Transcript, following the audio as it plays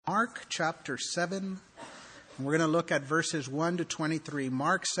Mark chapter 7. And we're going to look at verses 1 to 23.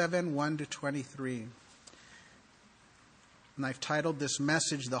 Mark 7, 1 to 23. And I've titled this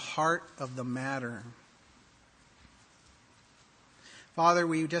message, The Heart of the Matter. Father,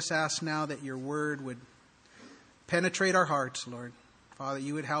 we just ask now that your word would penetrate our hearts, Lord. Father,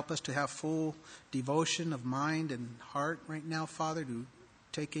 you would help us to have full devotion of mind and heart right now, Father, to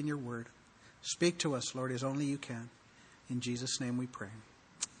take in your word. Speak to us, Lord, as only you can. In Jesus' name we pray.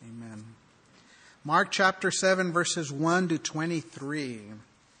 Amen. Mark chapter 7, verses 1 to 23.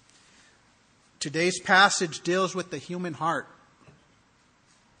 Today's passage deals with the human heart.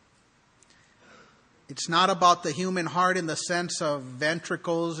 It's not about the human heart in the sense of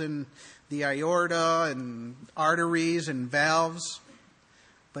ventricles and the aorta and arteries and valves,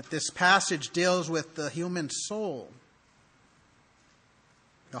 but this passage deals with the human soul,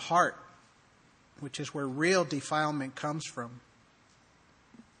 the heart, which is where real defilement comes from.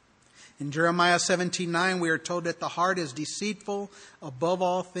 In Jeremiah 17:9, we are told that the heart is deceitful above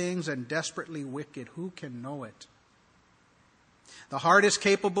all things and desperately wicked. Who can know it? The heart is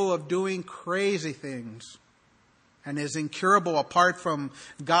capable of doing crazy things and is incurable apart from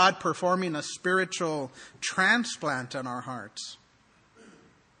God performing a spiritual transplant on our hearts.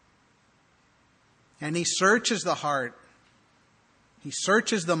 And He searches the heart. He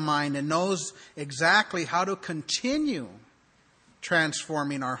searches the mind and knows exactly how to continue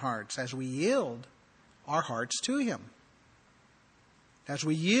transforming our hearts as we yield our hearts to Him. As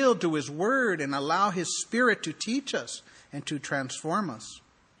we yield to His Word and allow His Spirit to teach us and to transform us.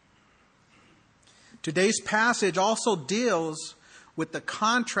 Today's passage also deals with the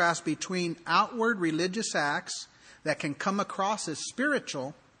contrast between outward religious acts that can come across as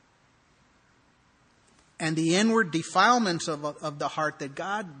spiritual and the inward defilements of the heart that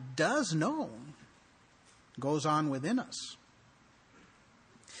God does know goes on within us.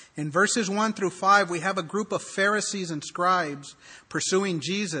 In verses 1 through 5, we have a group of Pharisees and scribes pursuing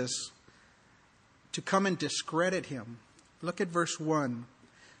Jesus to come and discredit Him. Look at verse 1.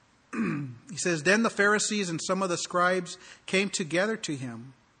 He says, Then the Pharisees and some of the scribes came together to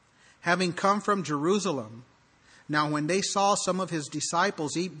Him, having come from Jerusalem. Now when they saw some of His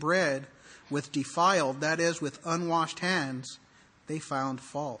disciples eat bread with defiled, that is, with unwashed hands, they found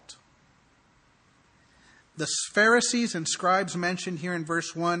fault. The Pharisees and scribes mentioned here in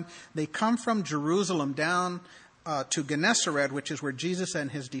verse 1, they come from Jerusalem down to Gennesaret, which is where Jesus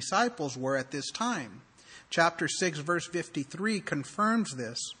and His disciples were at this time. Chapter 6, verse 53 confirms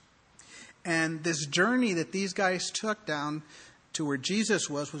this. And this journey that these guys took down to where Jesus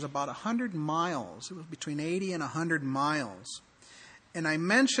was about 100 miles. It was between 80 and 100 miles. And I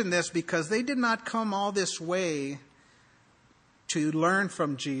mention this because they did not come all this way to learn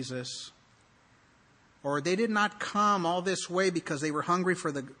from Jesus. Or they did not come all this way because they were hungry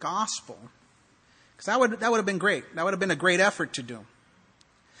for the gospel. Because that would have been great. That would have been a great effort to do.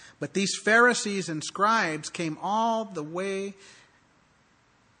 But these Pharisees and scribes came all the way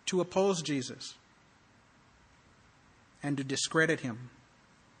to oppose Jesus and to discredit Him.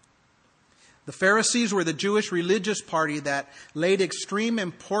 The Pharisees were the Jewish religious party that laid extreme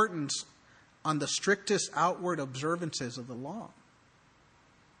importance on the strictest outward observances of the law.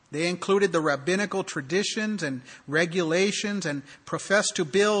 They included the rabbinical traditions and regulations and professed to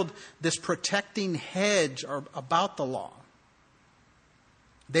build this protecting hedge about the law.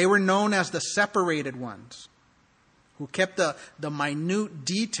 They were known as the separated ones, who kept the minute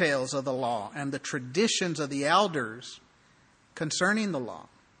details of the law and the traditions of the elders concerning the law.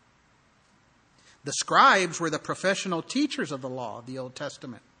 The scribes were the professional teachers of the law of the Old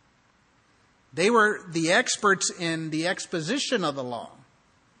Testament. They were the experts in the exposition of the law.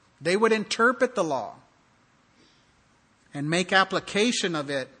 They would interpret the law and make application of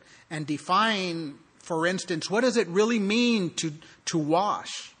it and define, for instance, what does it really mean to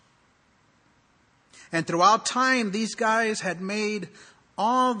wash? And throughout time, these guys had made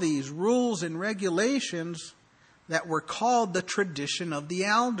all these rules and regulations that were called the tradition of the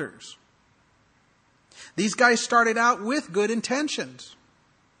elders. These guys started out with good intentions.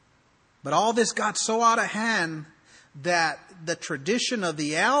 But all this got so out of hand that the tradition of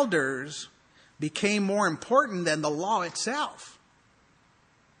the elders became more important than the law itself.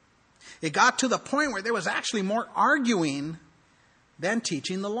 It got to the point where there was actually more arguing than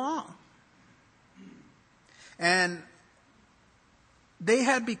teaching the law. And they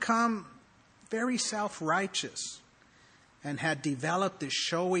had become very self-righteous and had developed this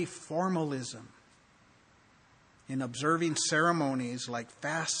showy formalism in observing ceremonies like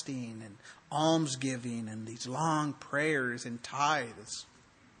fasting and almsgiving and these long prayers and tithes.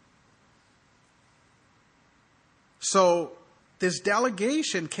 So This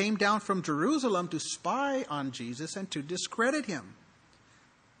delegation came down from Jerusalem to spy on Jesus and to discredit him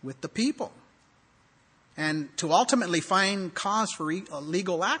with the people, and to ultimately find cause for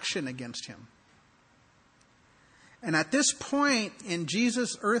legal action against him. And at this point in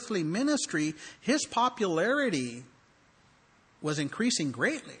Jesus' earthly ministry, his popularity was increasing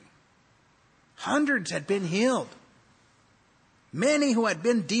greatly. Hundreds had been healed. Many who had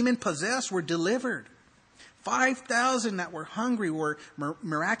been demon-possessed were delivered. 5,000 that were hungry were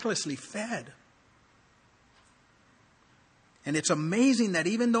miraculously fed. And it's amazing that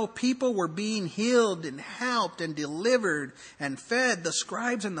even though people were being healed and helped and delivered and fed, the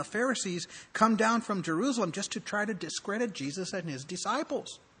scribes and the Pharisees come down from Jerusalem just to try to discredit Jesus and his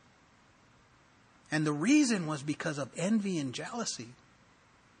disciples. And the reason was because of envy and jealousy.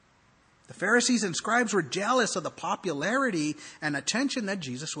 The Pharisees and scribes were jealous of the popularity and attention that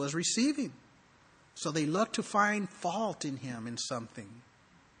Jesus was receiving. So they looked to find fault in him in something.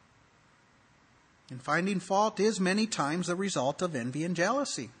 And finding fault is many times the result of envy and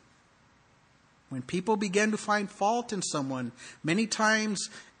jealousy. When people begin to find fault in someone, many times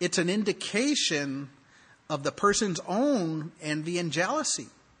it's an indication of the person's own envy and jealousy,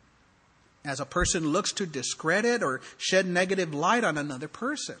 as a person looks to discredit or shed negative light on another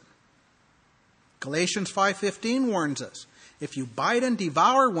person. Galatians 5:15 warns us, if you bite and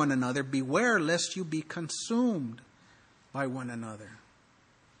devour one another, beware lest you be consumed by one another.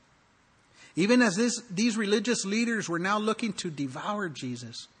 Even as these religious leaders were now looking to devour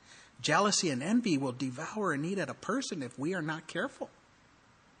Jesus, jealousy and envy will devour and eat at a person if we are not careful.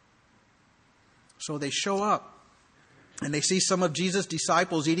 So they show up and they see some of Jesus'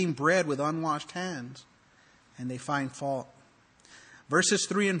 disciples eating bread with unwashed hands, and they find fault. Verses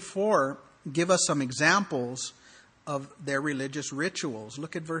 3 and 4 give us some examples of their religious rituals.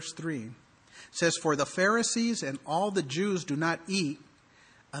 Look at verse 3. It says, for the Pharisees and all the Jews do not eat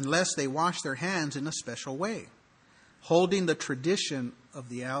unless they wash their hands in a special way, holding the tradition of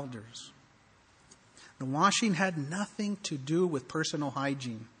the elders. The washing had nothing to do with personal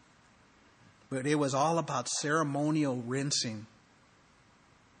hygiene, but it was all about ceremonial rinsing.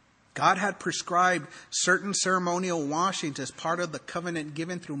 God had prescribed certain ceremonial washings as part of the covenant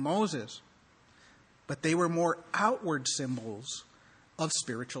given through Moses, but they were more outward symbols of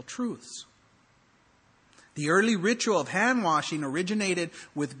spiritual truths. The early ritual of hand washing originated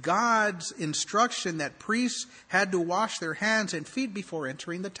with God's instruction that priests had to wash their hands and feet before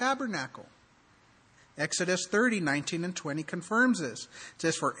entering the tabernacle. Exodus 30:19 and 20 confirms this. It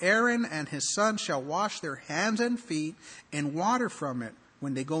says, for Aaron and his sons shall wash their hands and feet in water from it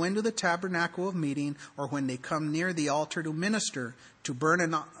when they go into the tabernacle of meeting, or when they come near the altar to minister, to burn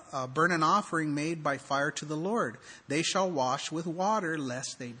an offering made by fire to the Lord. They shall wash with water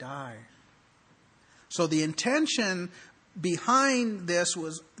lest they die. So the intention behind this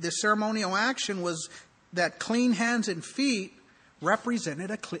ceremonial action was that clean hands and feet represented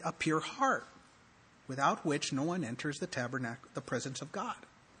a pure heart, without which no one enters the tabernacle, the presence of God.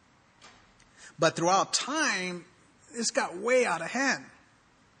 But throughout time, this got way out of hand.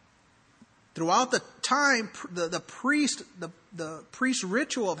 Throughout the time, the priest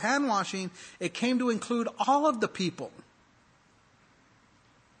ritual of hand washing, it came to include all of the people.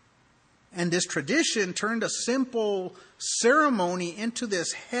 And this tradition turned a simple ceremony into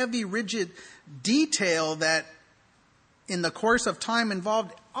this heavy, rigid detail that in the course of time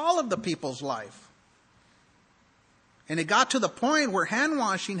involved all of the people's life. And it got to the point where hand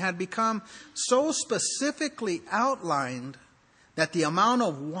washing had become so specifically outlined that the amount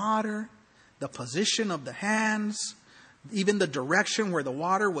of water, the position of the hands, even the direction where the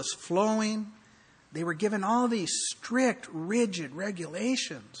water was flowing, they were given all these strict, rigid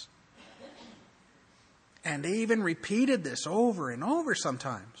regulations. And they even repeated this over and over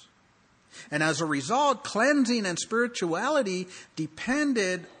sometimes. And as a result, cleansing and spirituality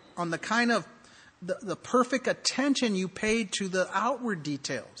depended on the kind of the perfect attention you paid to the outward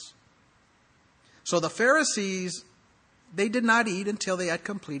details. So the Pharisees, they did not eat until they had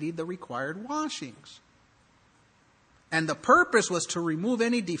completed the required washings. And the purpose was to remove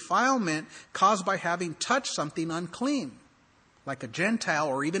any defilement caused by having touched something unclean, like a Gentile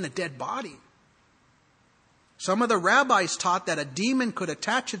or even a dead body. Some of the rabbis taught that a demon could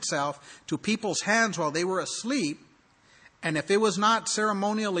attach itself to people's hands while they were asleep, and if it was not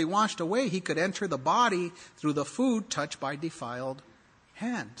ceremonially washed away, he could enter the body through the food touched by defiled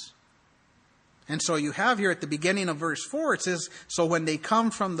hands. And so you have here at the beginning of verse 4, it says, so when they come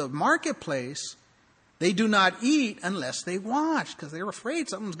from the marketplace, they do not eat unless they wash, because they're afraid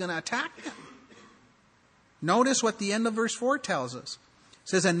something's going to attack them. Notice what the end of verse 4 tells us. It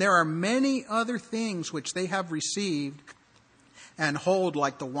says, and there are many other things which they have received, and hold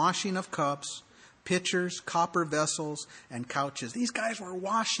like the washing of cups, pitchers, copper vessels, and couches. These guys were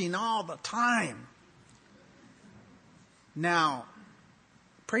washing all the time. Now,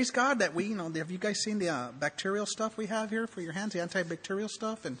 praise God that we, have you guys seen the bacterial stuff we have here for your hands, the antibacterial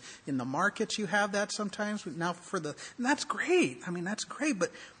stuff? And in the markets you have that sometimes. Now and that's great. I mean, that's great.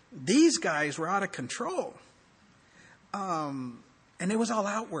 But these guys were out of control. And it was all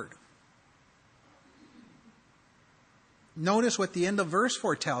outward. Notice what the end of verse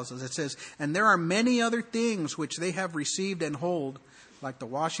 4 tells us. It says, and there are many other things which they have received and hold, like the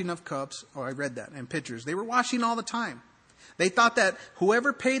washing of cups. Oh, I read that. And pitchers. They were washing all the time. They thought that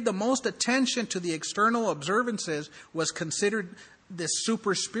whoever paid the most attention to the external observances was considered this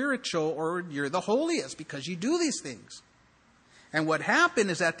super spiritual, or you're the holiest because you do these things. And what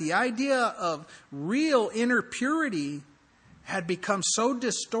happened is that the idea of real inner purity had become so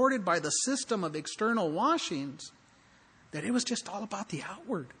distorted by the system of external washings that it was just all about the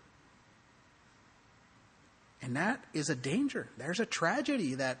outward. And that is a danger. There's a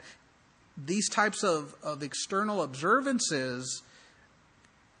tragedy that these types of external observances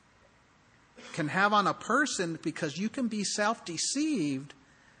can have on a person, because you can be self-deceived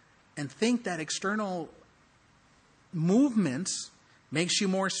and think that external movements makes you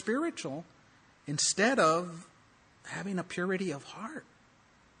more spiritual instead of having a purity of heart.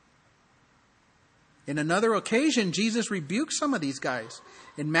 In another occasion, Jesus rebuked some of these guys.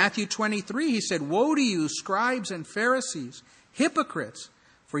 In Matthew 23, he said, woe to you, scribes and Pharisees, hypocrites!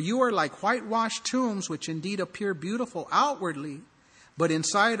 For you are like whitewashed tombs, which indeed appear beautiful outwardly, but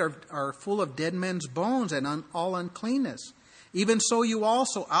inside are full of dead men's bones and all uncleanness. Even so you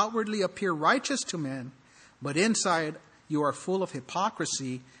also outwardly appear righteous to men, but inside you are full of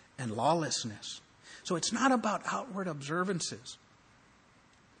hypocrisy and lawlessness. So it's not about outward observances,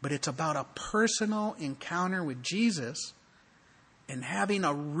 but it's about a personal encounter with Jesus and having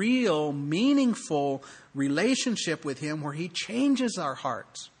a real, meaningful relationship with Him where He changes our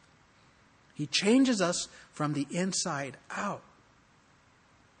hearts. He changes us from the inside out.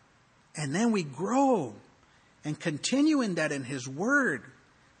 And then we grow and continue in that in His Word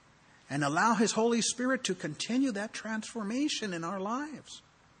and allow His Holy Spirit to continue that transformation in our lives.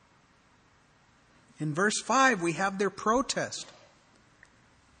 In verse 5, we have their protest.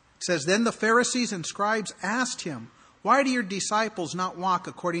 It says, then the Pharisees and scribes asked Him, why do your disciples not walk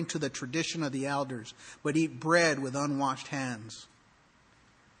according to the tradition of the elders, but eat bread with unwashed hands?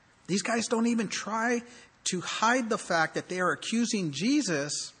 These guys don't even try to hide the fact that they are accusing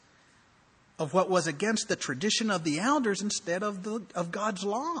Jesus of what was against the tradition of the elders instead of God's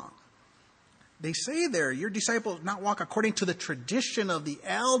law. They say there, your disciples not walk according to the tradition of the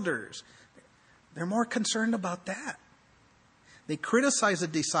elders. They're more concerned about that. They criticize the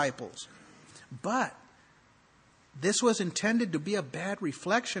disciples. But this was intended to be a bad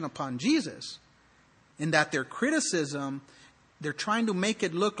reflection upon Jesus, in that their criticism, they're trying to make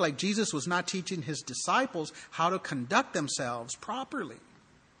it look like Jesus was not teaching His disciples how to conduct themselves properly.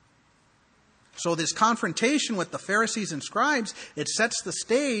 So this confrontation with the Pharisees and scribes, it sets the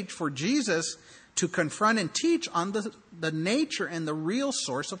stage for Jesus to confront and teach on the nature and the real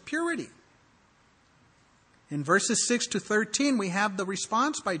source of purity. In verses 6 to 13, we have the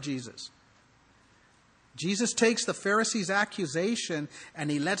response by Jesus. Jesus takes the Pharisees' accusation and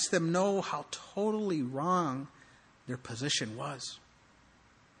He lets them know how totally wrong their position was.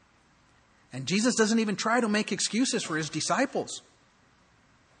 And Jesus doesn't even try to make excuses for His disciples.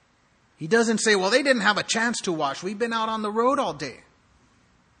 He doesn't say, well, they didn't have a chance to wash. We've been out on the road all day.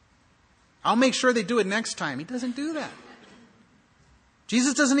 I'll make sure they do it next time. He doesn't do that.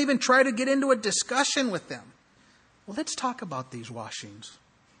 Jesus doesn't even try to get into a discussion with them. Well, let's talk about these washings.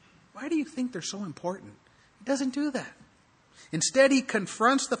 Why do you think they're so important? He doesn't do that. Instead, He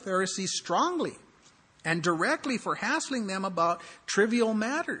confronts the Pharisees strongly and directly for hassling them about trivial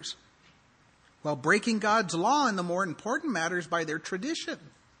matters, while breaking God's law in the more important matters by their tradition.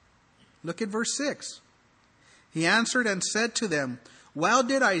 Look at verse 6. He answered and said to them, well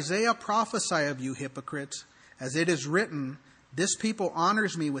did Isaiah prophesy of you hypocrites, as it is written, this people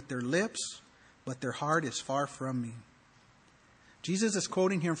honors me with their lips, but their heart is far from me. Jesus is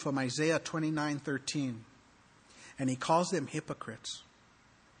quoting here from Isaiah 29:13, and He calls them hypocrites.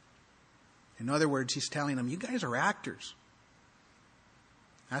 In other words, He's telling them, you guys are actors.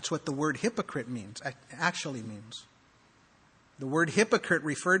 That's what the word hypocrite means, actually means. The word hypocrite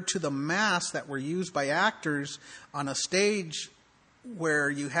referred to the masks that were used by actors on a stage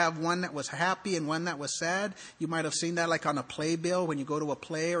where you have one that was happy and one that was sad. You might have seen that like on a playbill when you go to a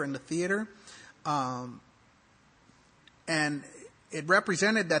play or in the theater. And it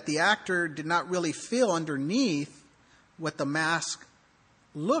represented that the actor did not really feel underneath what the mask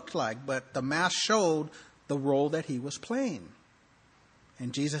looked like, but the mask showed the role that he was playing.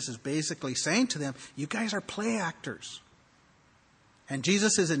 And Jesus is basically saying to them, you guys are play actors. And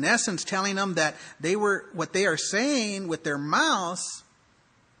Jesus is in essence telling them that what they are saying with their mouths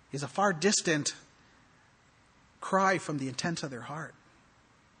is a far distant cry from the intents of their heart.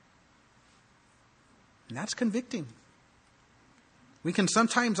 And that's convicting. We can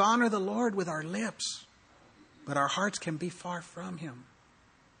sometimes honor the Lord with our lips, but our hearts can be far from Him.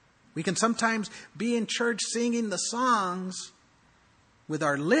 We can sometimes be in church singing the songs with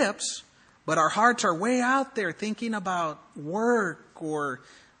our lips, but our hearts are way out there thinking about work or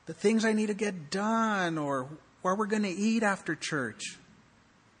the things I need to get done or where we're going to eat after church.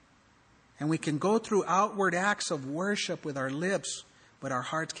 And we can go through outward acts of worship with our lips, but our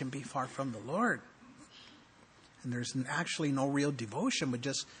hearts can be far from the Lord. And there's actually no real devotion, but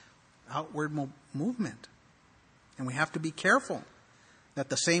just outward movement. And we have to be careful that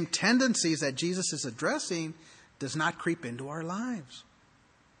the same tendencies that Jesus is addressing does not creep into our lives.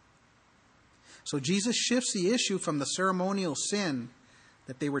 So Jesus shifts the issue from the ceremonial sin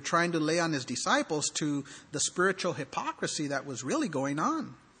that they were trying to lay on His disciples to the spiritual hypocrisy that was really going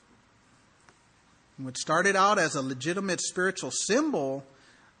on. And what started out as a legitimate spiritual symbol,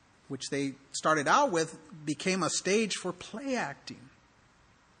 which they started out with, became a stage for play acting.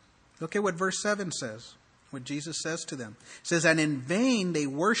 Look at what verse 7 says, what Jesus says to them. It says, and in vain they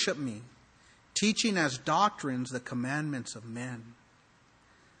worship me, teaching as doctrines the commandments of men.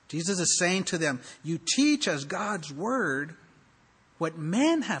 Jesus is saying to them, you teach as God's word what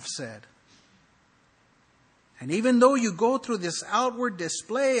men have said. And even though you go through this outward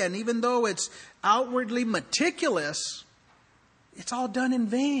display, and even though it's outwardly meticulous, it's all done in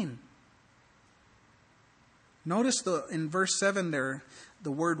vain. Notice in verse 7 there,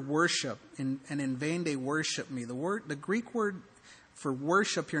 the word worship, and in vain they worship me. The Greek word for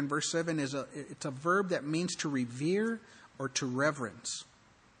worship here in verse 7 it's a verb that means to revere or to reverence.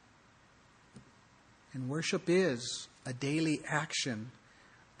 And worship is a daily action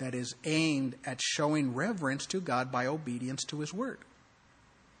that is aimed at showing reverence to God by obedience to His word.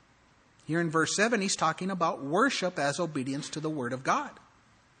 Here in verse 7, he's talking about worship as obedience to the word of God.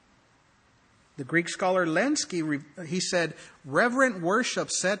 The Greek scholar Lenski, he said, reverent worship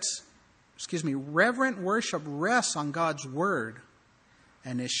rests on God's word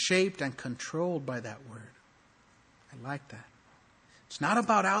and is shaped and controlled by that word. I like that. It's not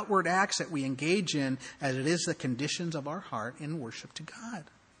about outward acts that we engage in as it is the conditions of our heart in worship to God.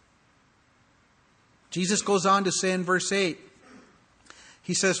 Jesus goes on to say in verse 8,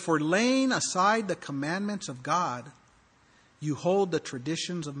 he says, for laying aside the commandments of God, you hold the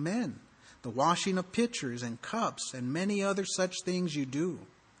traditions of men, the washing of pitchers and cups, and many other such things you do.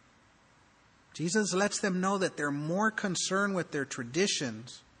 Jesus lets them know that they're more concerned with their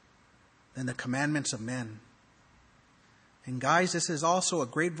traditions than the commandments of men. And guys, this is also a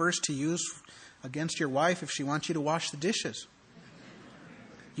great verse to use against your wife if she wants you to wash the dishes.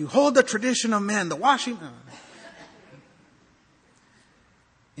 You hold the tradition of men, the washing.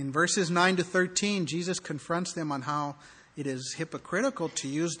 In verses 9 to 13, Jesus confronts them on how it is hypocritical to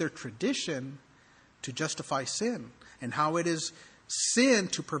use their tradition to justify sin, and how it is sin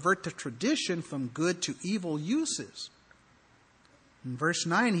to pervert the tradition from good to evil uses. In verse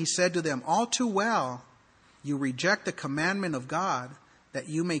 9, he said to them, all too well, you reject the commandment of God that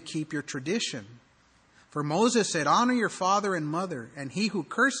you may keep your tradition. For Moses said, honor your father and mother, and he who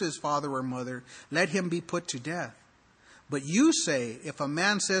curses father or mother, let him be put to death. But you say, if a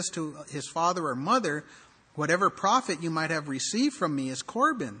man says to his father or mother, whatever profit you might have received from me is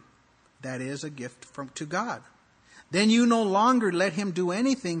Corban, that is, a gift to God, then you no longer let him do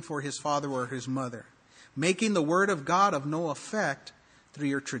anything for his father or his mother, making the word of God of no effect through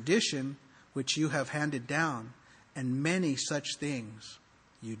your tradition, which you have handed down, and many such things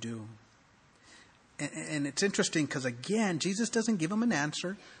you do. And it's interesting because, again, Jesus doesn't give them an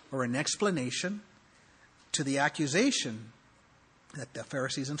answer or an explanation to the accusation that the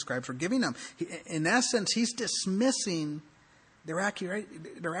Pharisees and scribes were giving them. In essence, he's dismissing their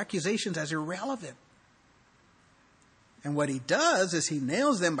accusations as irrelevant. And what he does is he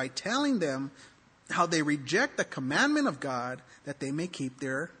nails them by telling them how they reject the commandment of God that they may keep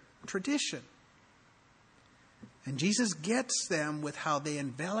their tradition. And Jesus gets them with how they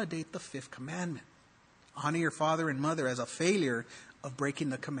invalidate the fifth commandment. Honor your father and mother as a failure of breaking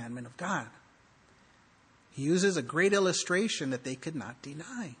the commandment of God. He uses a great illustration that they could not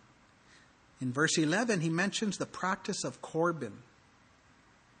deny. In verse 11, he mentions the practice of Corban.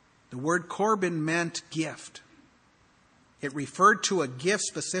 The word Corban meant gift. It referred to a gift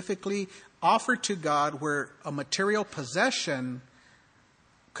specifically offered to God where a material possession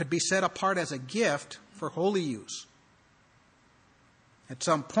could be set apart as a gift for holy use. At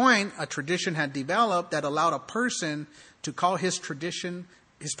some point, a tradition had developed that allowed a person to call his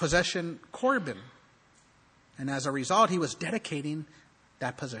possession Corban. And as a result, he was dedicating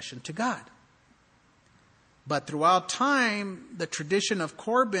that possession to God. But throughout time, the tradition of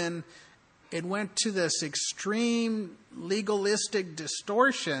Corban, it went to this extreme legalistic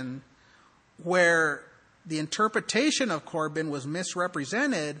distortion where the interpretation of Corban was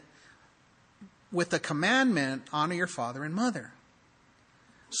misrepresented with the commandment, honor your father and mother.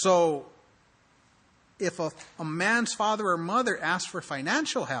 So, if a man's father or mother asked for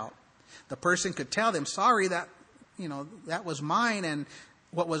financial help, the person could tell them, sorry, that was mine, and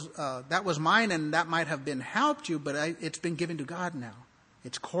that was mine, and that might have been helped you, but it's been given to God now.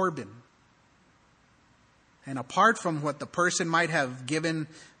 It's Corban. And apart from what the person might have given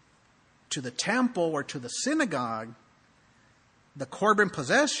to the temple or to the synagogue, the Corban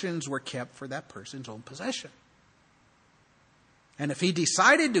possessions were kept for that person's own possession. And if he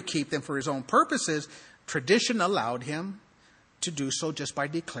decided to keep them for his own purposes, tradition allowed him to do so just by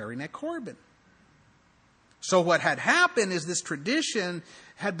declaring it Corban. So what had happened is this tradition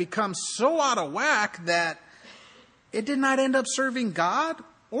had become so out of whack that it did not end up serving God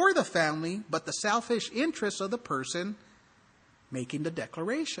or the family, but the selfish interests of the person making the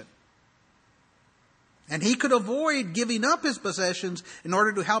declaration. And he could avoid giving up his possessions in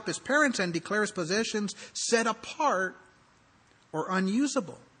order to help his parents and declare his possessions set apart or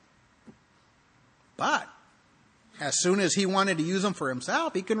unusable. But as soon as he wanted to use them for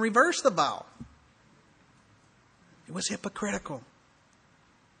himself, he can reverse the vow. It was hypocritical.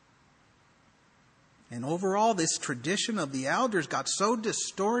 And overall, this tradition of the elders got so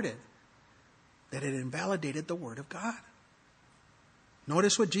distorted that it invalidated the Word of God.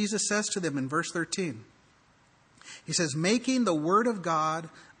 Notice what Jesus says to them in verse 13. He says, making the Word of God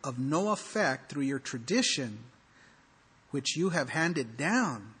of no effect through your tradition, which you have handed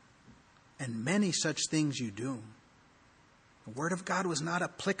down, and many such things you do. The Word of God was not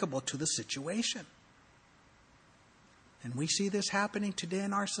applicable to the situation. And we see this happening today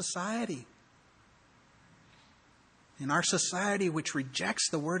in our society. In our society which rejects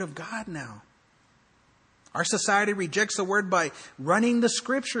the Word of God now. Our society rejects the Word by running the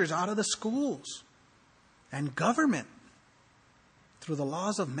Scriptures out of the schools and government through the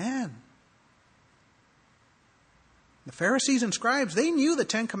laws of man. The Pharisees and scribes, they knew the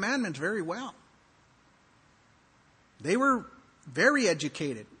Ten Commandments very well. They were very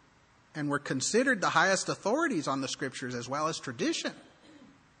educated and were considered the highest authorities on the Scriptures as well as tradition.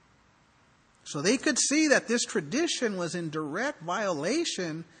 So they could see that this tradition was in direct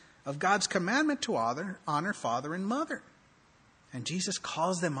violation of God's commandment to honor father and mother. And Jesus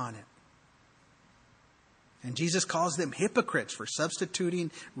calls them on it. And Jesus calls them hypocrites for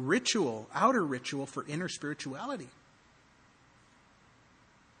substituting ritual, outer ritual, for inner spirituality.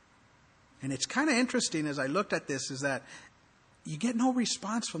 And it's kind of interesting as I looked at this is that you get no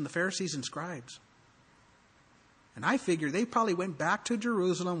response from the Pharisees and scribes. And I figure they probably went back to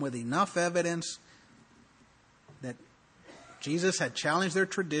Jerusalem with enough evidence that Jesus had challenged their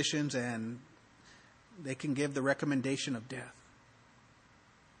traditions and they can give the recommendation of death.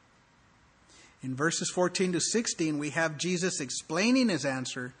 In verses 14 to 16, we have Jesus explaining his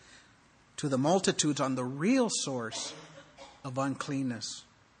answer to the multitudes on the real source of uncleanness.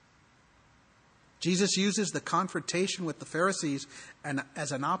 Jesus uses the confrontation with the Pharisees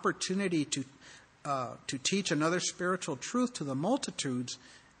as an opportunity to teach another spiritual truth to the multitudes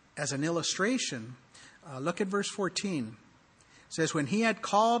as an illustration. Look at verse 14. It says, when he had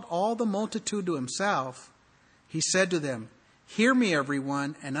called all the multitude to himself, he said to them, hear me,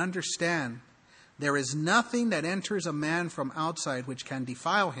 everyone, and understand. There is nothing that enters a man from outside which can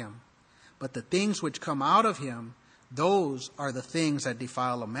defile him, but the things which come out of him, those are the things that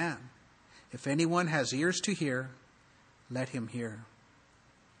defile a man. If anyone has ears to hear, let him hear.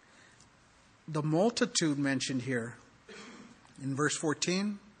 The multitude mentioned here in verse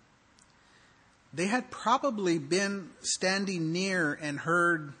 14, they had probably been standing near and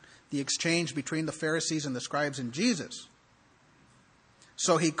heard the exchange between the Pharisees and the scribes and Jesus.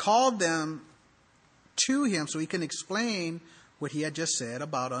 So he called them to him so he can explain what he had just said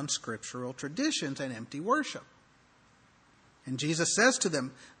about unscriptural traditions and empty worship. And Jesus says to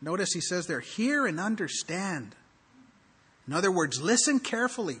them, notice he says there, hear and understand. In other words, listen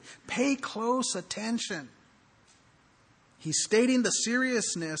carefully. Pay close attention. He's stating the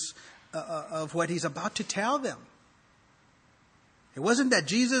seriousness of what he's about to tell them. It wasn't that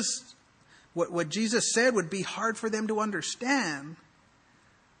what Jesus said would be hard for them to understand,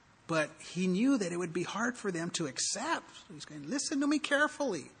 but he knew that it would be hard for them to accept. So he's going, listen to me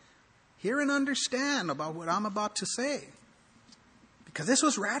carefully. Hear and understand about what I'm about to say. Because this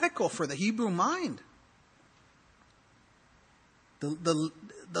was radical for the Hebrew mind. The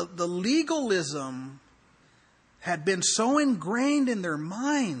legalism had been so ingrained in their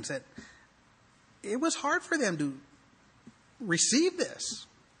minds that it was hard for them to receive this.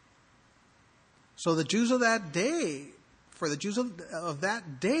 So the Jews of that day, for the Jews of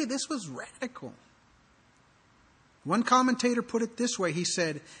that day, this was radical. One commentator put it this way. He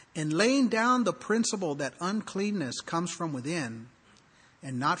said, in laying down the principle that uncleanness comes from within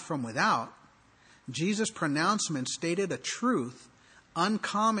and not from without, Jesus' pronouncement stated a truth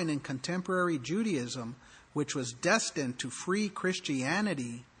uncommon in contemporary Judaism, which was destined to free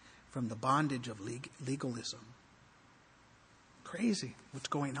Christianity from the bondage of legalism. Crazy what's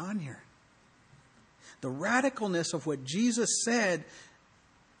going on here. The radicalness of what Jesus said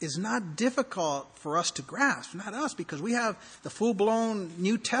is not difficult for us to grasp. Not us, because we have the full-blown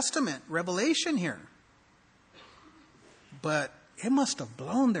New Testament revelation here. But it must have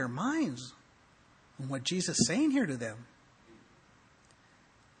blown their minds on what Jesus is saying here to them.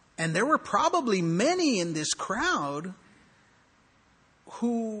 And there were probably many in this crowd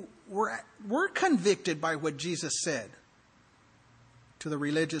who were convicted by what Jesus said to the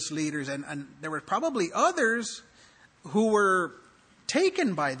religious leaders. And there were probably others who were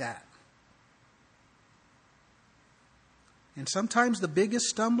taken by that. And sometimes the biggest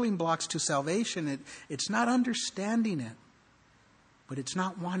stumbling blocks to salvation, it's not understanding it, but it's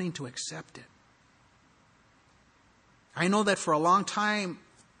not wanting to accept it. I know that for a long time,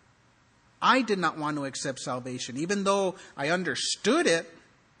 I did not want to accept salvation, even though I understood it,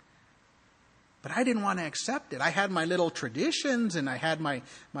 but I didn't want to accept it. I had my little traditions and I had my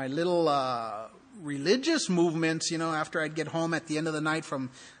little religious movements, after I'd get home at the end of the night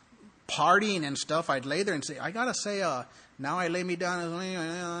from partying and stuff, I'd lay there and say, I got to say, now I lay me down,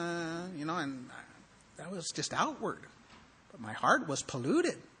 and that was just outward. But my heart was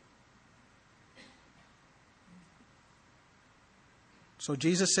polluted. So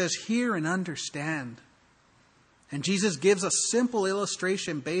Jesus says, hear and understand. And Jesus gives a simple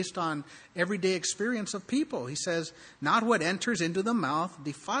illustration based on everyday experience of people. He says, not what enters into the mouth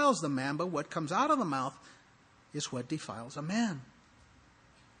defiles the man, but what comes out of the mouth is what defiles a man.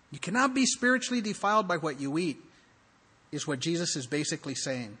 You cannot be spiritually defiled by what you eat, is what Jesus is basically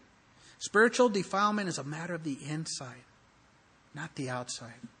saying. Spiritual defilement is a matter of the inside, not the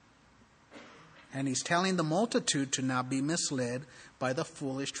outside. And he's telling the multitude to not be misled by the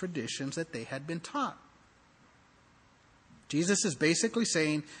foolish traditions that they had been taught. Jesus is basically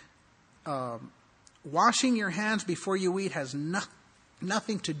saying, washing your hands before you eat has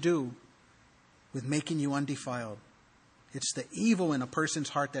nothing to do with making you undefiled. It's the evil in a person's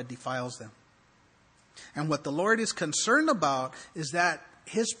heart that defiles them. And what the Lord is concerned about is that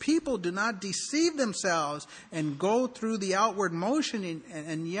His people do not deceive themselves and go through the outward motion,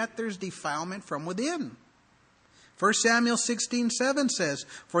 and yet there's defilement from within. 1 Samuel 16:7 says,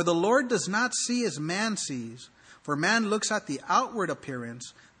 for the Lord does not see as man sees, for man looks at the outward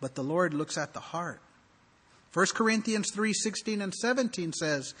appearance, but the Lord looks at the heart. 1 Corinthians 3:16 and 17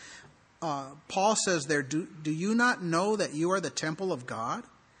 says, Paul says there, do you not know that you are the temple of God,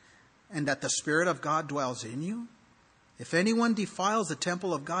 and that the Spirit of God dwells in you? If anyone defiles the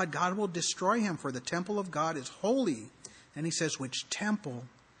temple of God, God will destroy him, for the temple of God is holy. And he says, which temple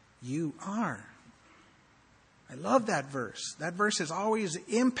you are. I love that verse. That verse has always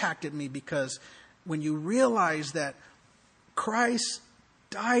impacted me, because when you realize that Christ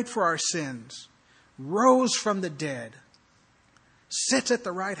died for our sins, rose from the dead, sits at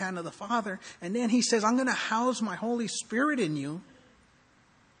the right hand of the Father, and then He says, I'm going to house my Holy Spirit in you.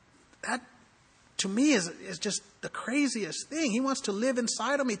 That, to me, is just the craziest thing. He wants to live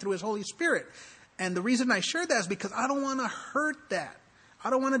inside of me through His Holy Spirit. And the reason I share that is because I don't want to hurt that. I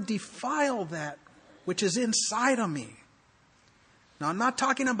don't want to defile that which is inside of me. Now, I'm not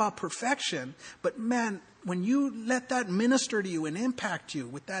talking about perfection, but man, when you let that minister to you and impact you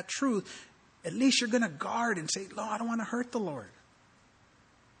with that truth, at least you're going to guard and say, Lord, I don't want to hurt the Lord.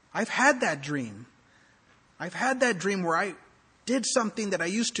 I've had that dream. I've had that dream where I did something that I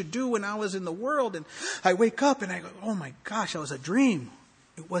used to do when I was in the world, and I wake up and I go, oh my gosh, that was a dream.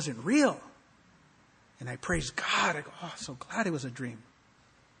 It wasn't real. And I praise God. I go, oh, I'm so glad it was a dream.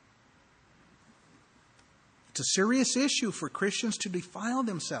 It's a serious issue for Christians to defile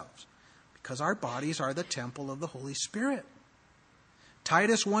themselves, because our bodies are the temple of the Holy Spirit.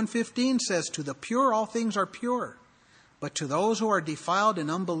 Titus 1:15 says, to the pure all things are pure, but to those who are defiled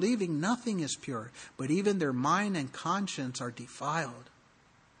and unbelieving nothing is pure, but even their mind and conscience are defiled.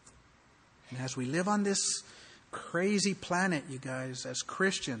 And as we live on this crazy planet, you guys, as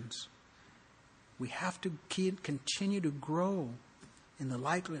Christians, we have to continue to grow in the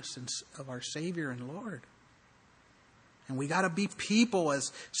likeness of our Savior and Lord. And we got to be people,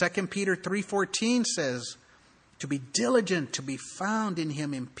 as 2 Peter 3:14 says, to be diligent, to be found in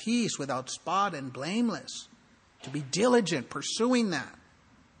Him in peace, without spot and blameless. To be diligent, pursuing that.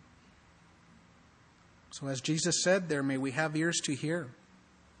 So as Jesus said there, may we have ears to hear.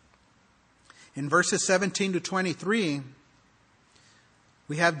 In verses 17 to 23,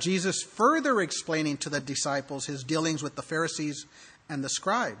 we have Jesus further explaining to the disciples His dealings with the Pharisees and the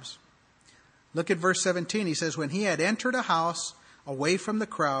scribes. Look at verse 17. He says, when He had entered a house away from the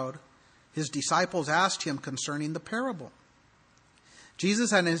crowd, His disciples asked Him concerning the parable.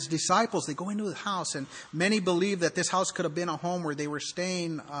 Jesus and His disciples, they go into the house, and many believe that this house could have been a home where they were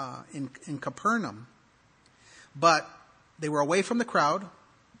staying in Capernaum. But they were away from the crowd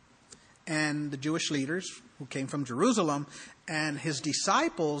and the Jewish leaders who came from Jerusalem, and His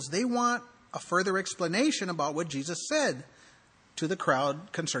disciples, they want a further explanation about what Jesus said to the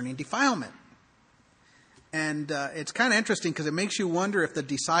crowd concerning defilement. And it's kind of interesting because it makes you wonder if the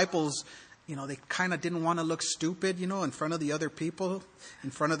disciples, they kind of didn't want to look stupid, in front of the other people,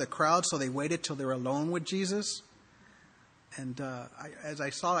 in front of the crowd, so they waited till they were alone with Jesus. And as I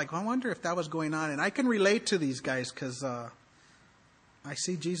saw, I wonder if that was going on. And I can relate to these guys because I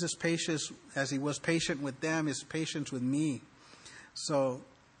see Jesus' patience, as He was patient with them, His patience with me. So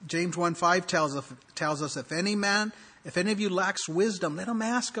James 1:5 tells us, if any of you lacks wisdom, let him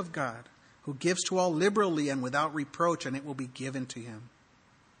ask of God, who gives to all liberally and without reproach, and it will be given to him.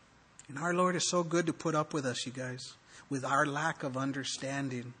 And our Lord is so good to put up with us, you guys, with our lack of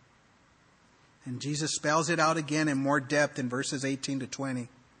understanding. And Jesus spells it out again in more depth in verses 18 to 20.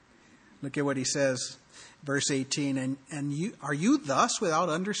 Look at what He says. Verse 18, are you thus without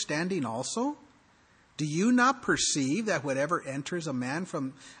understanding also? Do you not perceive that whatever enters a man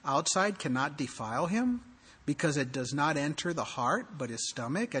from outside cannot defile him, because it does not enter the heart, but his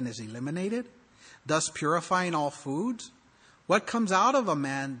stomach, and is eliminated, thus purifying all foods? What comes out of a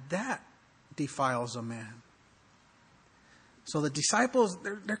man, that defiles a man. So the disciples,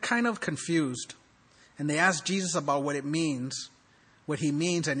 they're kind of confused. And they ask Jesus about what He means,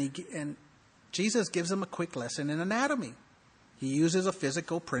 and Jesus gives them a quick lesson in anatomy. He uses a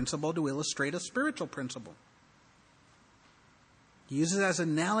physical principle to illustrate a spiritual principle. He uses it as an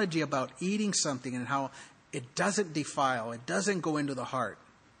analogy about eating something and how it doesn't defile, it doesn't go into the heart.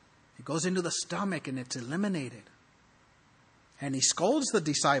 It goes into the stomach and it's eliminated. And He scolds the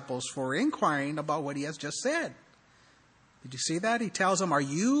disciples for inquiring about what He has just said. Did you see that? He tells them, are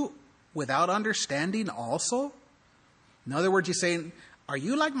you without understanding also? In other words, He's saying, are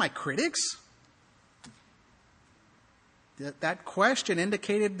you like my critics? That question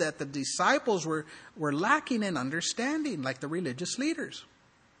indicated that the disciples were lacking in understanding, like the religious leaders.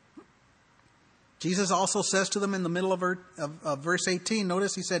 Jesus also says to them in the middle of verse 18,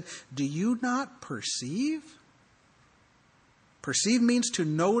 notice He said, do you not perceive? Perceive means to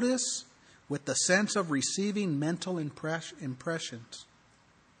notice with the sense of receiving mental impressions.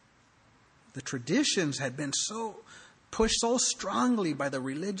 The traditions had been pushed so strongly by the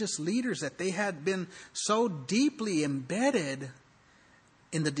religious leaders that they had been so deeply embedded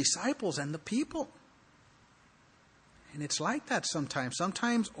in the disciples and the people. And it's like that sometimes.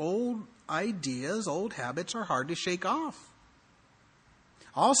 Sometimes old ideas, old habits are hard to shake off.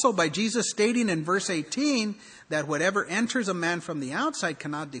 Also, by Jesus stating in verse 18 that whatever enters a man from the outside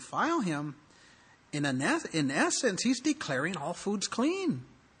cannot defile him, in essence, He's declaring all foods clean.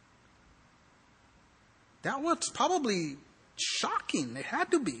 That was probably shocking. It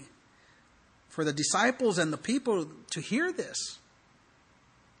had to be for the disciples and the people to hear this,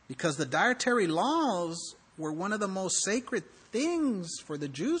 because the dietary laws were one of the most sacred things for the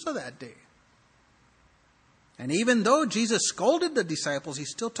Jews of that day. And even though Jesus scolded the disciples, He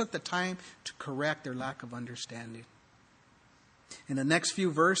still took the time to correct their lack of understanding. In the next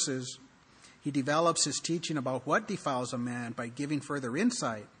few verses, He develops His teaching about what defiles a man by giving further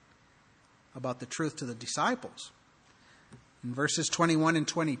insight about the truth to the disciples. In verses 21 and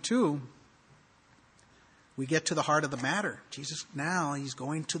 22, we get to the heart of the matter. Jesus, now He's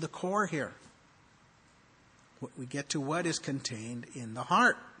going to the core here. We get to what is contained in the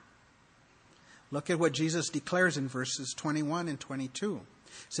heart. Look at what Jesus declares in verses 21 and 22.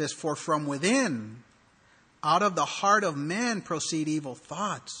 It says, for from within, out of the heart of man proceed evil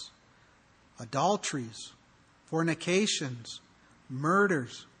thoughts, adulteries, fornications,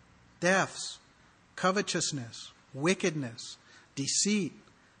 murders, thefts, covetousness, wickedness, deceit,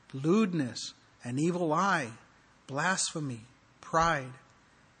 lewdness, an evil eye, blasphemy, pride,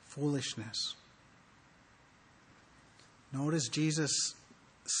 foolishness. Notice Jesus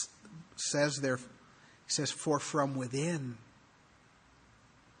says there, he says, for from within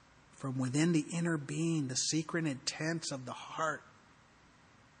the inner being, the secret intents of the heart.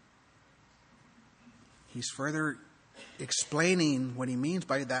 He's further explaining what he means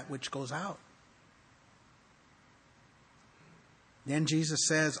by that which goes out. Then Jesus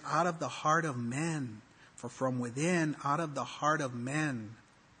says, out of the heart of men, for from within, out of the heart of men.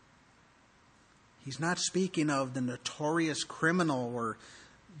 He's not speaking of the notorious criminal or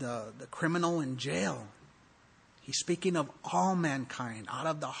the criminal in jail. He's speaking of all mankind, out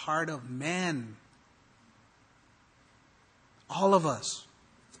of the heart of men. All of us,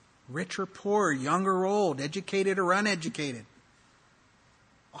 rich or poor, young or old, educated or uneducated.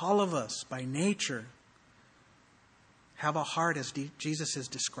 All of us, by nature, have a heart as Jesus is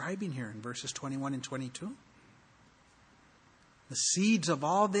describing here in verses 21 and 22. The seeds of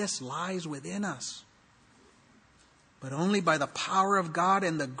all this lies within us. But only by the power of God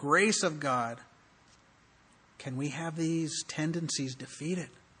and the grace of God can we have these tendencies defeated.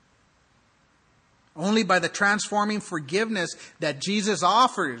 Only by the transforming forgiveness that Jesus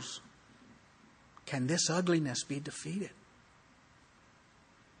offers can this ugliness be defeated.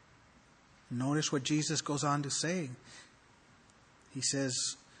 Notice what Jesus goes on to say. He says,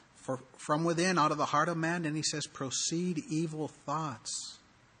 for from within, out of the heart of man, and he says, proceed evil thoughts.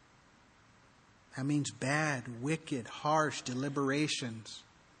 That means bad, wicked, harsh deliberations.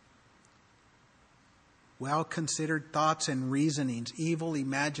 Well-considered thoughts and reasonings, evil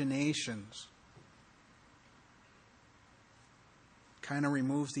imaginations. Kind of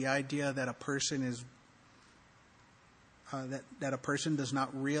removes the idea that a person is that a person does not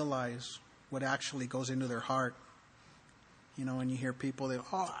realize what actually goes into their heart. You know, when you hear people,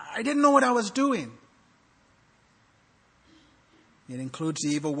 I didn't know what I was doing. It includes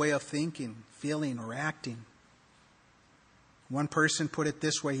the evil way of thinking, feeling, or acting. One person put it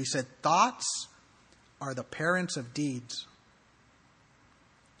this way. He said, thoughts are the parents of deeds.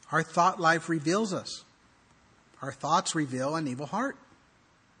 Our thought life reveals us. Our thoughts reveal an evil heart.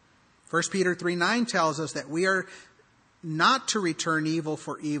 1 Peter 3:9 tells us that we are not to return evil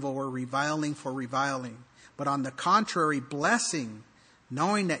for evil or reviling for reviling, but on the contrary, blessing,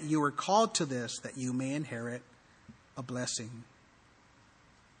 knowing that you were called to this, that you may inherit a blessing.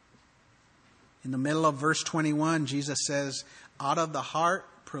 In the middle of verse 21, Jesus says, out of the heart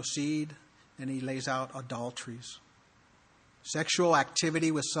proceed, and he lays out adulteries. Sexual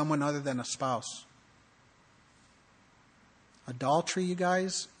activity with someone other than a spouse. Adultery, you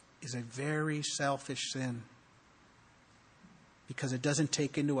guys, is a very selfish sin, because it doesn't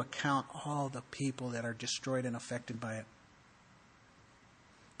take into account all the people that are destroyed and affected by it.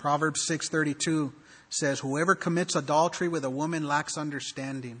 Proverbs 6:32 says, whoever commits adultery with a woman lacks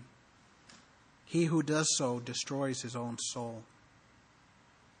understanding. He who does so destroys his own soul.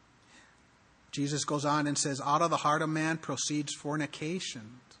 Jesus goes on and says, out of the heart of man proceeds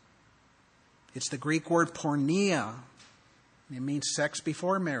fornication. It's the Greek word porneia. It means sex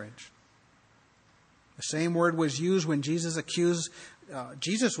before marriage. The same word was used when Jesus accused,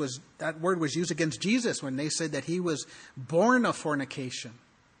 that word was used against Jesus when they said that he was born of fornication.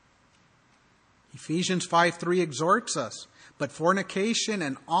 Ephesians 5:3 exhorts us, but fornication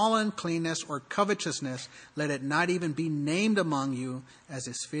and all uncleanness or covetousness, let it not even be named among you, as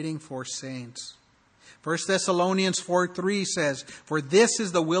is fitting for saints. 1 Thessalonians 4:3 says, for this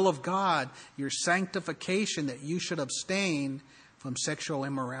is the will of God, your sanctification, that you should abstain from sexual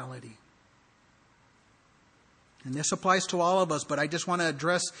immorality. And this applies to all of us, but I just want to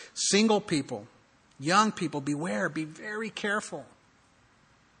address single people, young people. Beware, be very careful.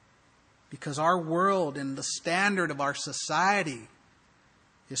 Because our world and the standard of our society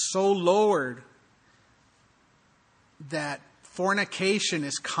is so lowered that fornication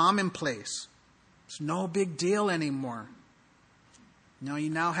is commonplace. It's no big deal anymore. You know, you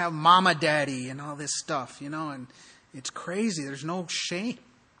now have mama daddy and all this stuff, and it's crazy. There's no shame.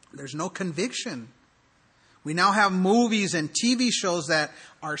 There's no conviction. We now have movies and TV shows that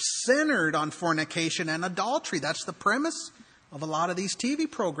are centered on fornication and adultery. That's the premise of a lot of these TV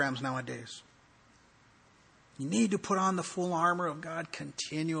programs nowadays. You need to put on the full armor of God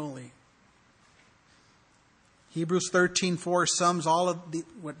continually. Hebrews 13:4 sums all of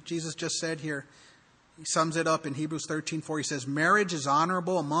what Jesus just said here. He sums it up in Hebrews 13:4. He says, marriage is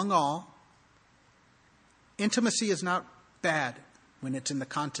honorable among all. Intimacy is not bad when it's in the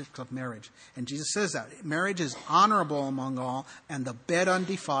context of marriage. And Jesus says that. Marriage is honorable among all, and the bed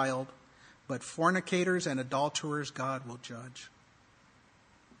undefiled, but fornicators and adulterers God will judge.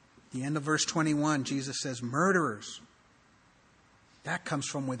 The end of verse 21, Jesus says, murderers, That comes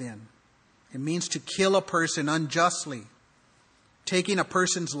from within. It means to kill a person unjustly, taking a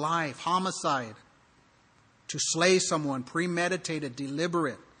person's life, homicide, to slay someone, premeditated,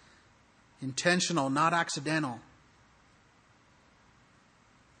 deliberate, intentional, not accidental.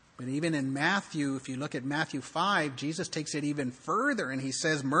 But even in Matthew, if you look at Matthew 5, Jesus takes it even further and he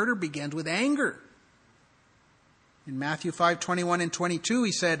says murder begins with anger. In Matthew 5:21 and 22,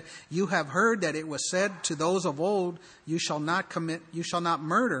 he said, "You have heard that it was said to those of old, you shall not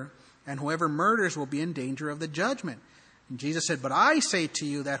murder, and whoever murders will be in danger of the judgment." And Jesus said, "But I say to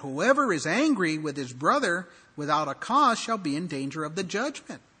you that whoever is angry with his brother without a cause shall be in danger of the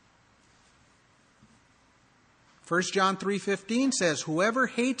judgment." 1 John 3:15 says, "Whoever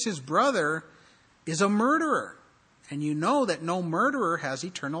hates his brother is a murderer, and you know that no murderer has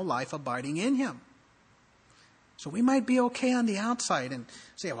eternal life abiding in him." So we might be okay on the outside and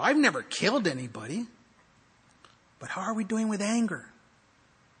say, "Well, I've never killed anybody." But how are we doing with anger?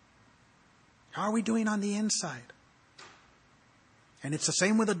 How are we doing on the inside? And it's the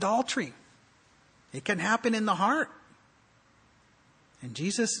same with adultery. It can happen in the heart. And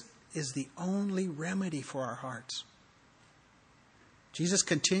Jesus is the only remedy for our hearts. Jesus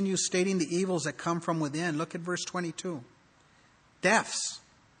continues stating the evils that come from within. Look at verse 22. Thefts,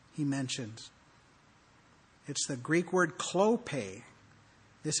 he mentions. It's the Greek word klope.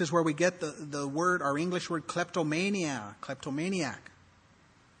 This is where we get the word, our English word kleptomaniac.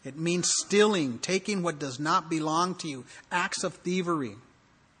 It means stealing, taking what does not belong to you, acts of thievery.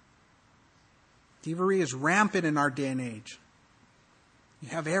 Thievery is rampant in our day and age. You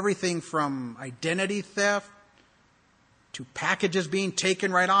have everything from identity theft to packages being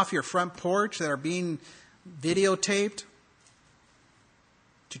taken right off your front porch that are being videotaped,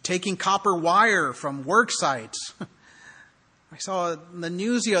 to taking copper wire from work sites. I saw in the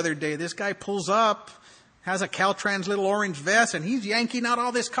news the other day, this guy pulls up, has a Caltrans little orange vest, and he's yanking out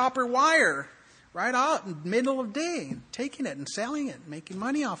all this copper wire right out in the middle of the day, and taking it and selling it, making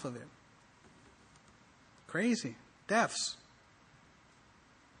money off of it. Crazy. Thefts.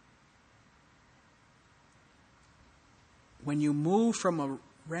 When you move from a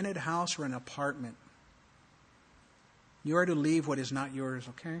rented house or an apartment, you are to leave what is not yours,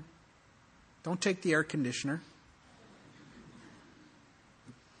 okay? Don't take the air conditioner.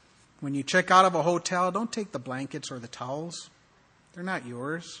 When you check out of a hotel, don't take the blankets or the towels. They're not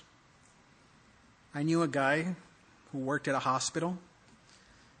yours. I knew a guy who worked at a hospital.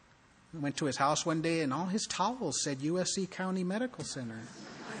 I went to his house one day and all his towels said USC County Medical Center.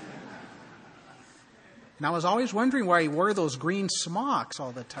 And I was always wondering why he wore those green smocks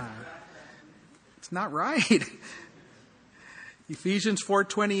all the time. It's not right. Ephesians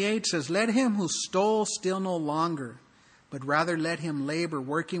 4:28 says, "Let him who stole steal no longer, but rather let him labor,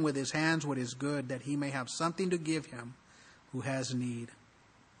 working with his hands what is good, that he may have something to give him who has need."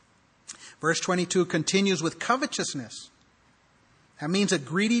 Verse 22 continues with covetousness. That means a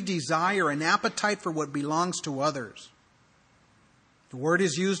greedy desire, an appetite for what belongs to others. The word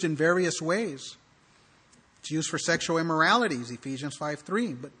is used in various ways. It's used for sexual immoralities, Ephesians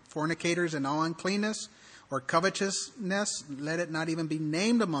 5:3. But fornicators and all uncleanness or covetousness, let it not even be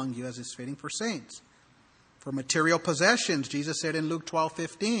named among you, as is fitting for saints. For material possessions, Jesus said in Luke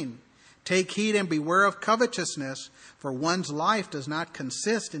 12:15, "Take heed and beware of covetousness, for one's life does not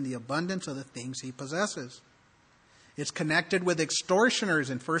consist in the abundance of the things he possesses." It's connected with extortioners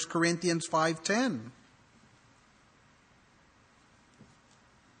in 1 Corinthians 5:10.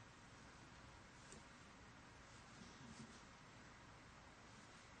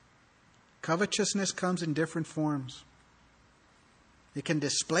 Covetousness comes in different forms. It can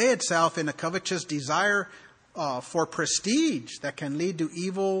display itself in a covetous desire for prestige that can lead to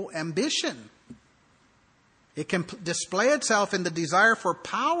evil ambition. It can display itself in the desire for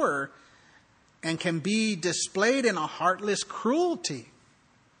power and can be displayed in a heartless cruelty.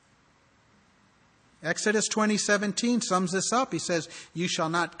 Exodus 20:17 sums this up. He says, "You shall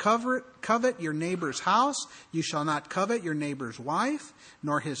not covet your neighbor's house. You shall not covet your neighbor's wife,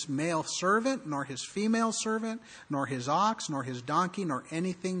 nor his male servant, nor his female servant, nor his ox, nor his donkey, nor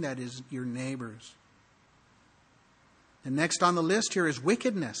anything that is your neighbor's." And next on the list here is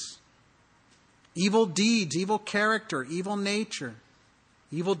wickedness. Evil deeds, evil character, evil nature,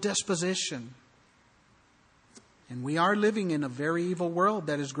 evil disposition. And we are living in a very evil world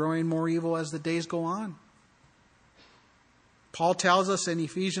that is growing more evil as the days go on. Paul tells us in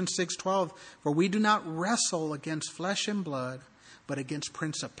Ephesians 6:12, "For we do not wrestle against flesh and blood, but against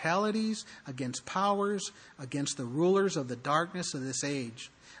principalities, against powers, against the rulers of the darkness of this age,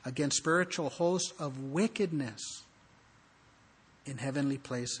 against spiritual hosts of wickedness in heavenly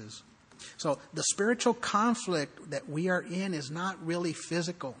places." So the spiritual conflict that we are in is not really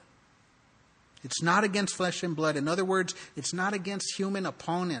physical. It's not against flesh and blood. In other words, it's not against human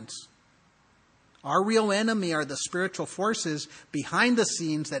opponents. Our real enemy are the spiritual forces behind the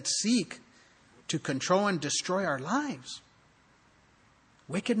scenes that seek to control and destroy our lives.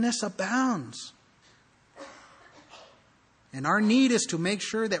 Wickedness abounds. And our need is to make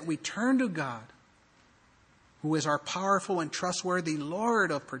sure that we turn to God, who is our powerful and trustworthy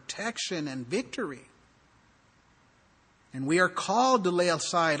Lord of protection and victory. And we are called to lay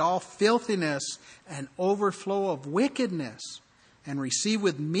aside all filthiness and overflow of wickedness and receive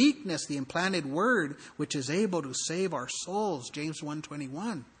with meekness the implanted word which is able to save our souls. James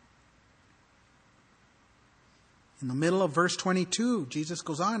 1:21. In the middle of verse 22, Jesus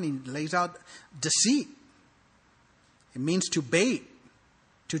goes on, he lays out deceit. It means to bait,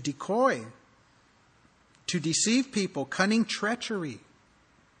 to decoy, to deceive people, cunning treachery.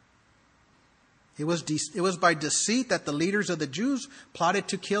 It was by deceit that the leaders of the Jews plotted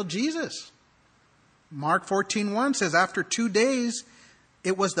to kill Jesus. Mark 14:1 says, after 2 days,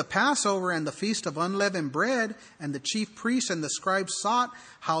 it was the Passover and the feast of unleavened bread, and the chief priests and the scribes sought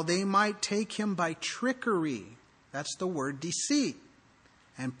how they might take him by trickery. That's the word deceit.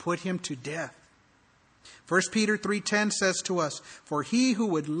 And put him to death. 1 Peter 3:10 says to us, for he who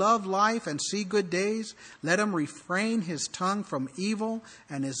would love life and see good days, let him refrain his tongue from evil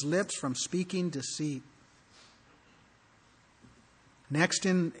and his lips from speaking deceit. Next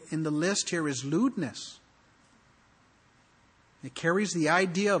in the list here is lewdness. It carries the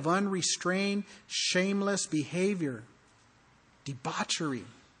idea of unrestrained, shameless behavior, debauchery,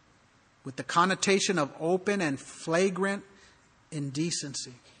 with the connotation of open and flagrant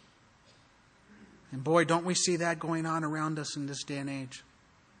indecency. And boy, don't we see that going on around us in this day and age.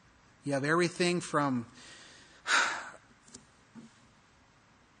 You have everything from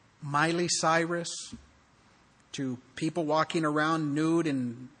Miley Cyrus to people walking around nude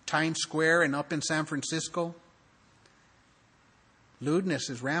in Times Square and up in San Francisco. Lewdness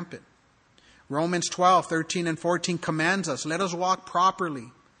is rampant. Romans 12:13 and 14 commands us, let us walk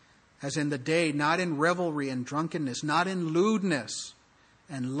properly, as in the day, not in revelry and drunkenness, not in lewdness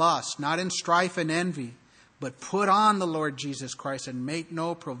and lust, not in strife and envy, but put on the Lord Jesus Christ and make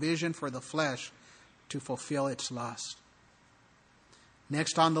no provision for the flesh to fulfill its lust.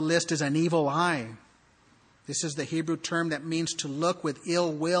 Next on the list is an evil eye. This is the Hebrew term that means to look with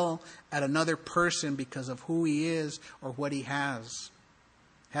ill will at another person because of who he is or what he has.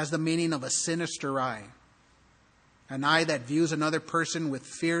 It has the meaning of a sinister eye. An eye that views another person with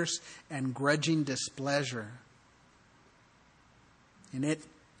fierce and grudging displeasure.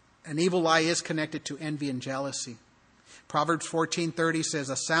 An evil eye is connected to envy and jealousy. Proverbs 14:30 says,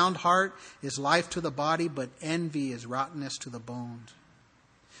 a sound heart is life to the body, but envy is rottenness to the bones.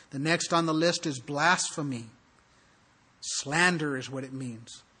 The next on the list is blasphemy. Slander is what it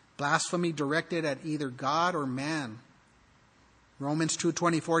means. Blasphemy directed at either God or man. Romans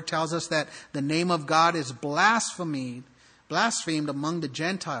 2:24 tells us that the name of God is blasphemed among the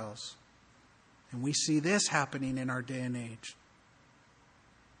Gentiles. And we see this happening in our day and age.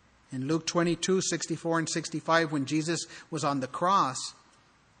 In Luke 22:64 and 65, when Jesus was on the cross,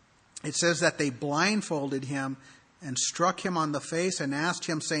 it says that they blindfolded him and struck him on the face and asked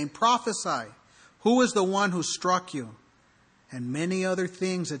him, saying, prophesy, who is the one who struck you? And many other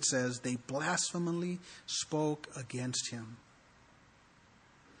things, it says, they blasphemingly spoke against him.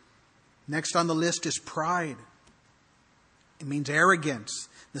 Next on the list is pride. It means arrogance,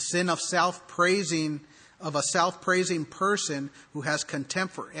 the sin of self-praising, of a self-praising person who has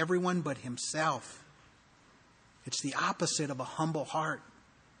contempt for everyone but himself. It's the opposite of a humble heart.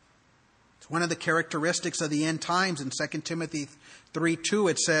 It's one of the characteristics of the end times. In 2 Timothy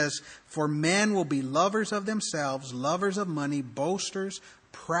 3:2 it says, for men will be lovers of themselves, lovers of money, boasters,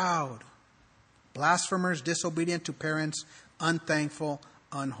 proud, blasphemers, disobedient to parents, unthankful,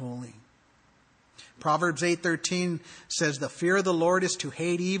 unholy. Proverbs 8:13 says, the fear of the Lord is to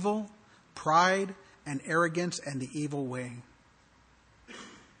hate evil, pride, and arrogance, and the evil way.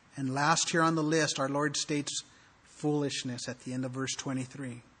 And last here on the list, our Lord states foolishness at the end of verse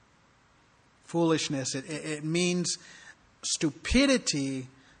 23. Foolishness, it means stupidity,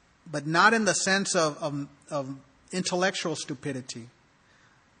 but not in the sense of intellectual stupidity,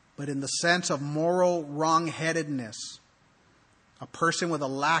 but in the sense of moral wrongheadedness. A person with a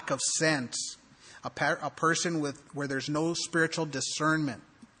lack of sense. A person where there's no spiritual discernment.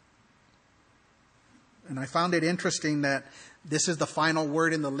 And I found it interesting that this is the final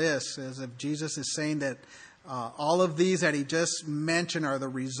word in the list, as if Jesus is saying that all of these that he just mentioned are the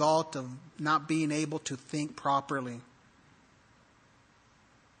result of not being able to think properly.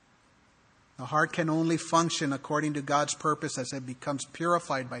 The heart can only function according to God's purpose as it becomes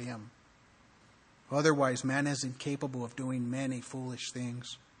purified by Him. Otherwise, man is incapable of doing many foolish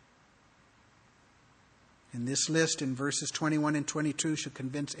things. And this list in verses 21 and 22 should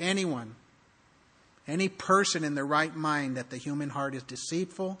convince anyone, any person in their right mind, that the human heart is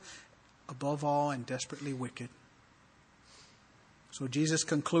deceitful, above all, and desperately wicked. So Jesus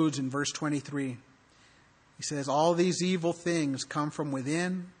concludes in verse 23. He says, all these evil things come from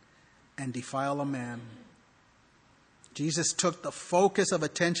within and defile a man. Jesus took the focus of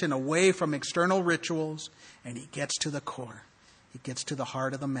attention away from external rituals, and He gets to the core. He gets to the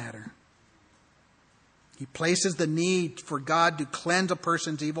heart of the matter. He places the need for God to cleanse a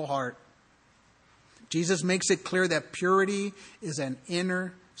person's evil heart. Jesus makes it clear that purity is an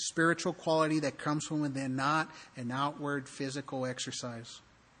inner spiritual quality that comes from within, not an outward physical exercise.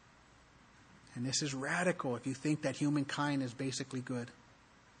 And this is radical if you think that humankind is basically good.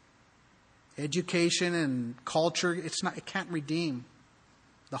 Education and culture, it can't redeem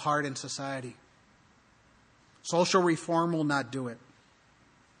the heart in society. Social reform will not do it.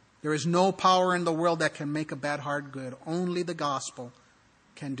 There is no power in the world that can make a bad heart good. Only the gospel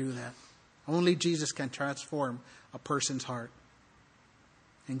can do that. Only Jesus can transform a person's heart.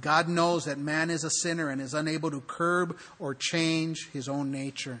 And God knows that man is a sinner and is unable to curb or change his own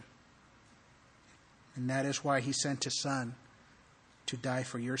nature. And that is why He sent His Son to die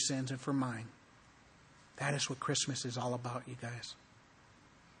for your sins and for mine. That is what Christmas is all about, you guys.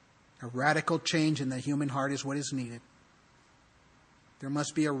 A radical change in the human heart is what is needed. There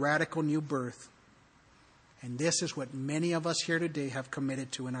must be a radical new birth. And this is what many of us here today have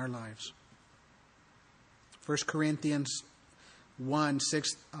committed to in our lives. 1 Corinthians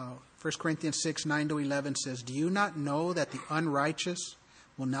 6, 9 to 11 says, do you not know that the unrighteous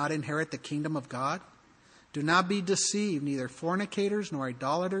will not inherit the kingdom of God? Do not be deceived, neither fornicators, nor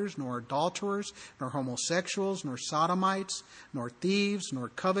idolaters, nor adulterers, nor homosexuals, nor sodomites, nor thieves, nor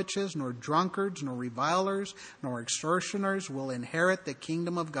covetous, nor drunkards, nor revilers, nor extortioners will inherit the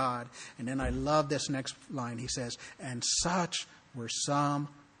kingdom of God. And then I love this next line. He says, and such were some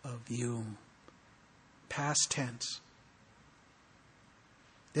of you. Past tense.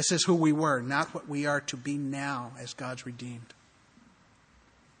 This is who we were, not what we are to be now as God's redeemed.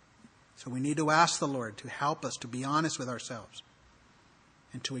 So we need to ask the Lord to help us to be honest with ourselves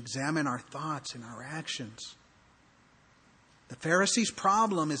and to examine our thoughts and our actions. The Pharisees'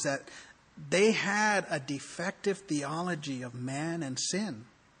 problem is that they had a defective theology of man and sin.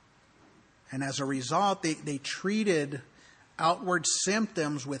 And as a result, they treated outward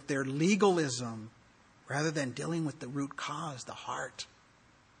symptoms with their legalism rather than dealing with the root cause, the heart.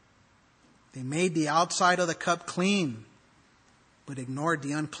 They made the outside of the cup clean, but ignored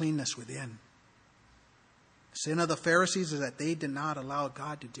the uncleanness within. The sin of the Pharisees is that they did not allow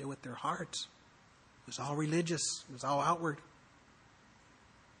God to deal with their hearts. It was all religious. It was all outward.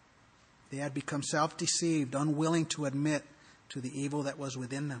 They had become self-deceived, unwilling to admit to the evil that was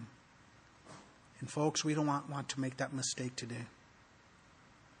within them. And folks, we don't want to make that mistake today.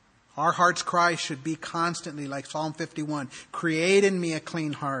 Our heart's cry should be constantly like Psalm 51. Create in me a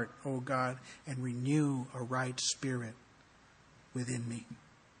clean heart, O God, and renew a right spirit within me.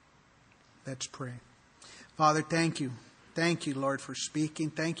 Let's pray. Father, thank you. Thank you, Lord, for speaking.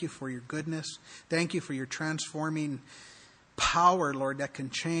 Thank you for your goodness. Thank you for your transforming power, Lord, that can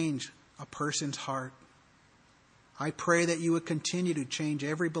change a person's heart. I pray that you would continue to change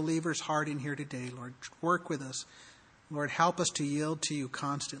every believer's heart in here today, Lord. Work with us. Lord, help us to yield to you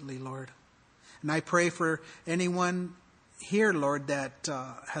constantly, Lord. And I pray for anyone here, Lord, that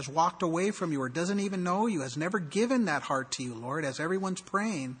has walked away from you or doesn't even know you, has never given that heart to you, Lord, as everyone's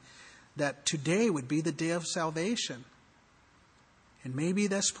praying, that today would be the day of salvation. And maybe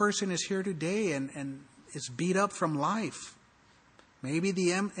this person is here today and is beat up from life. Maybe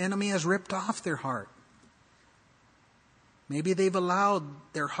the enemy has ripped off their heart. Maybe they've allowed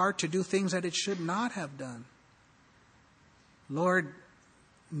their heart to do things that it should not have done. Lord,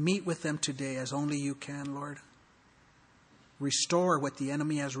 meet with them today as only you can, Lord. Restore what the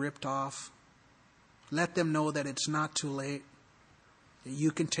enemy has ripped off. Let them know that it's not too late. That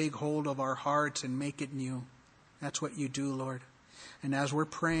you can take hold of our hearts and make it new. That's what you do, Lord. And as we're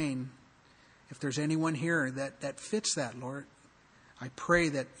praying, if there's anyone here that fits that, Lord, I pray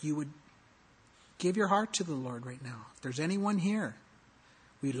that you would give your heart to the Lord right now. If there's anyone here,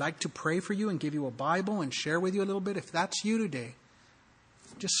 we'd like to pray for you and give you a Bible and share with you a little bit. If that's you today,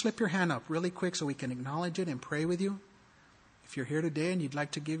 just slip your hand up really quick so we can acknowledge it and pray with you. If you're here today and you'd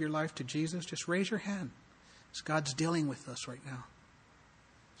like to give your life to Jesus, just raise your hand. As God's dealing with us right now.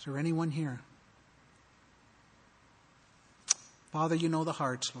 Is there anyone here? Father, you know the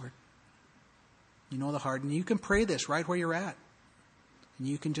hearts, Lord. You know the heart. And you can pray this right where you're at. And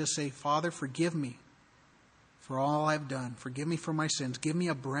you can just say, Father, forgive me for all I've done. Forgive me for my sins. Give me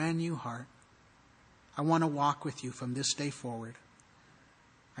a brand new heart. I want to walk with you from this day forward.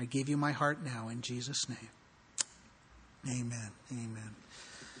 I give you my heart now in Jesus' name. Amen. Amen.